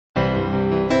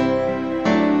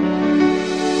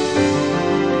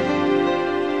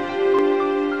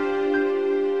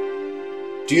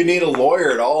Do you need a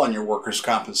lawyer at all on your workers'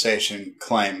 compensation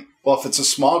claim? Well, if it's a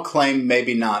small claim,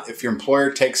 maybe not. If your employer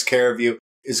takes care of you,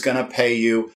 is going to pay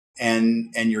you,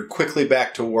 and you're quickly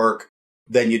back to work,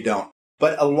 then you don't.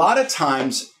 But a lot of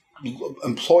times,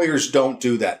 employers don't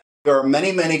do that. There are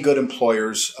many, many good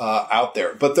employers out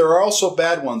there, but there are also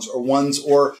bad ones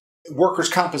or workers'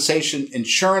 compensation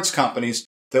insurance companies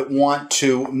that want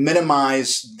to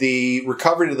minimize the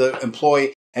recovery to the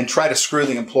employee and try to screw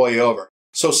the employee over.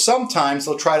 So sometimes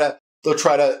they'll try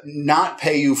to not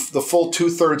pay you the full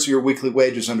 2/3 of your weekly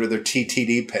wages under their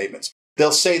TTD payments.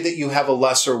 They'll say that you have a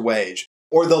lesser wage,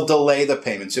 or they'll delay the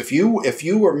payments. If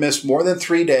you were missed more than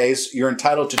 3 days, you're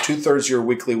entitled to 2/3 of your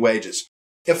weekly wages.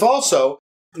 The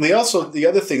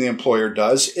other thing the employer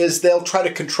does is they'll try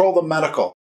to control the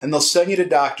medical, and they'll send you to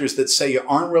doctors that say you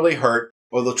aren't really hurt,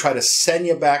 or they'll try to send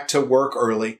you back to work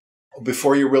early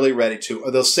before you're really ready to.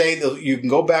 Or they'll say that you can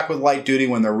go back with light duty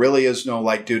when there really is no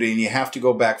light duty and you have to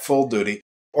go back full duty.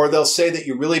 Or they'll say that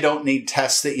you really don't need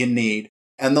tests that you need,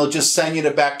 and they'll just send you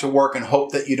back to work and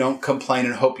hope that you don't complain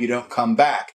and hope you don't come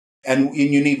back. And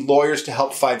you need lawyers to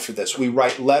help fight for this. We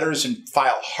write letters and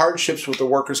file hardships with the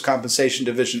Workers' Compensation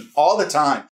Division all the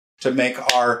time to make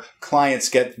our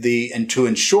clients and to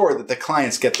ensure that the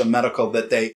clients get the medical that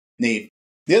they need.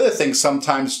 The other thing,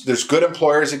 sometimes there's good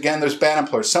employers, again, there's bad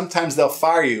employers. Sometimes they'll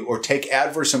fire you or take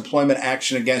adverse employment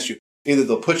action against you. Either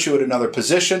they'll put you in another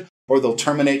position or they'll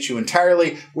terminate you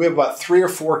entirely. We have about 3 or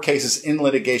 4 cases in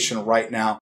litigation right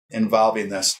now involving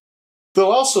this. They'll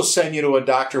also send you to a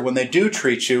doctor when they do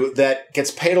treat you that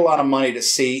gets paid a lot of money to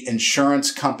see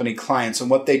insurance company clients. And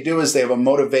what they do is they have a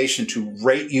motivation to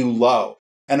rate you low.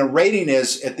 And a rating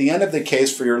is, at the end of the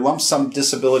case, for your lump sum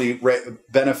disability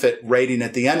benefit rating,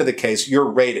 at the end of the case, you're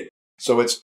rated. So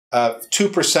it's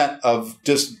 2% of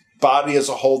just body as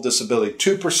a whole disability,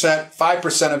 2%,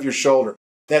 5% of your shoulder.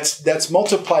 That's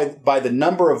multiplied by the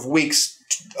number of weeks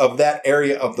of that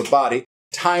area of the body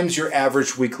times your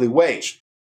average weekly wage.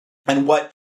 And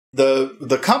what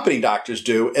the company doctors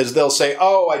do is they'll say,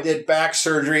 oh, I did back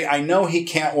surgery. I know he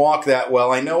can't walk that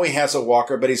well. I know he has a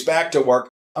walker, but he's back to work.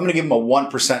 I'm going to give him a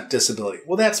 1% disability.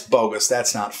 Well, that's bogus.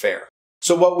 That's not fair.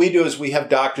 So what we do is we have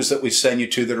doctors that we send you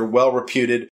to that are well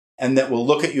reputed and that will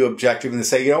look at you objectively and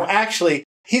say, actually,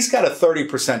 he's got a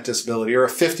 30% disability or a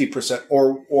 50%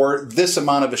 or this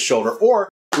amount of his shoulder. Or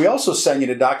we also send you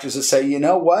to doctors that say, you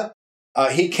know what?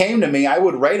 He came to me, I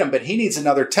would rate him, but he needs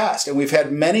another test. And we've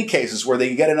had many cases where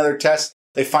they get another test.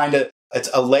 They find it's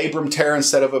a labrum tear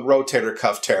instead of a rotator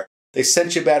cuff tear. They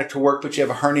sent you back to work, but you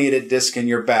have a herniated disc in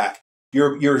your back.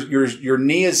 Your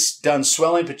knee is done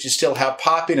swelling, but you still have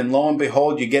popping, and lo and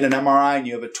behold, you get an MRI and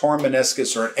you have a torn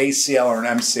meniscus or an ACL or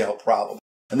an MCL problem.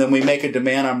 And then we make a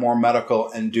demand on more medical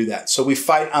and do that. So we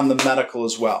fight on the medical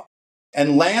as well.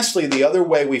 And lastly, the other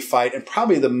way we fight, and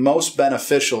probably the most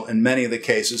beneficial in many of the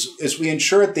cases, is we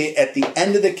ensure at the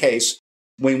end of the case,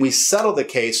 when we settle the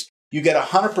case, you get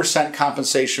 100%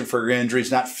 compensation for your injuries,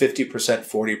 not 50%,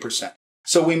 40%.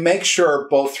 So we make sure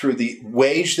both through the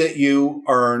wage that you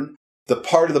earn, the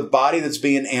part of the body that's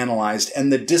being analyzed,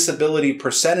 and the disability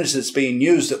percentage that's being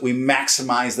used, that we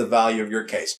maximize the value of your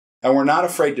case. And we're not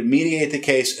afraid to mediate the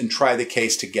case and try the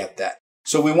case to get that.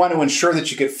 So we want to ensure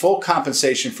that you get full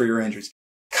compensation for your injuries.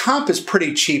 Comp is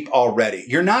pretty cheap already.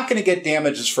 You're not going to get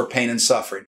damages for pain and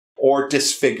suffering or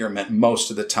disfigurement most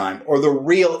of the time, or the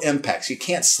real impacts. You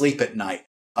can't sleep at night.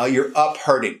 You're up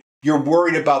hurting. You're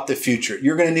worried about the future.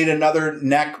 You're going to need another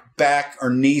neck, back, or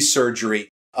knee surgery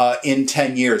in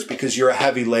 10 years because you're a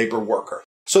heavy labor worker.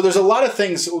 So there's a lot of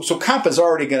things. So comp is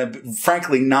already going to,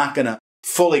 frankly, not going to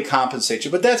fully compensate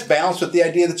you. But that's balanced with the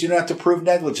idea that you don't have to prove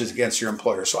negligence against your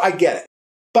employer. So I get it.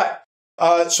 But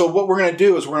so what we're going to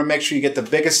do is we're going to make sure you get the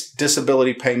biggest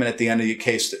disability payment at the end of your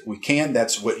case that we can.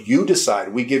 That's what you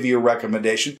decide. We give you a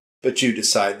recommendation, but you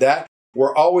decide that.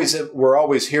 We're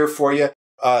always here for you.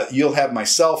 You'll have my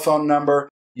cell phone number.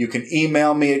 You can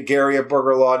email me at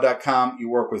gary@burgerlaw.com. You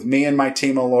work with me and my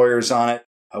team of lawyers on it.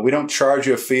 We don't charge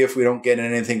you a fee if we don't get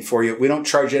anything for you. We don't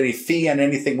charge any fee on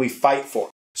anything we fight for.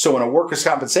 So in a workers'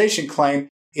 compensation claim,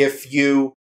 if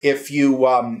you're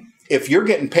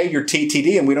getting paid your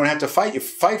TTD and we don't have to fight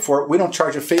for it, we don't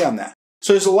charge a fee on that.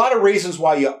 So there's a lot of reasons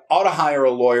why you ought to hire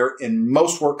a lawyer in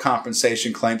most work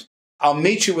compensation claims. I'll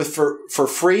meet you for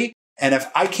free. And if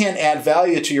I can't add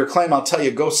value to your claim, I'll tell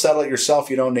you, go settle it yourself.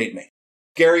 You don't need me.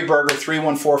 Gary Burger,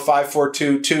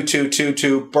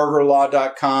 314-542-2222,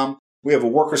 burgerlaw.com. We have a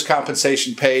workers'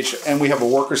 compensation page, and we have a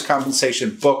workers'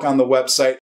 compensation book on the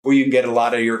website where you can get a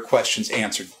lot of your questions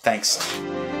answered. Thanks.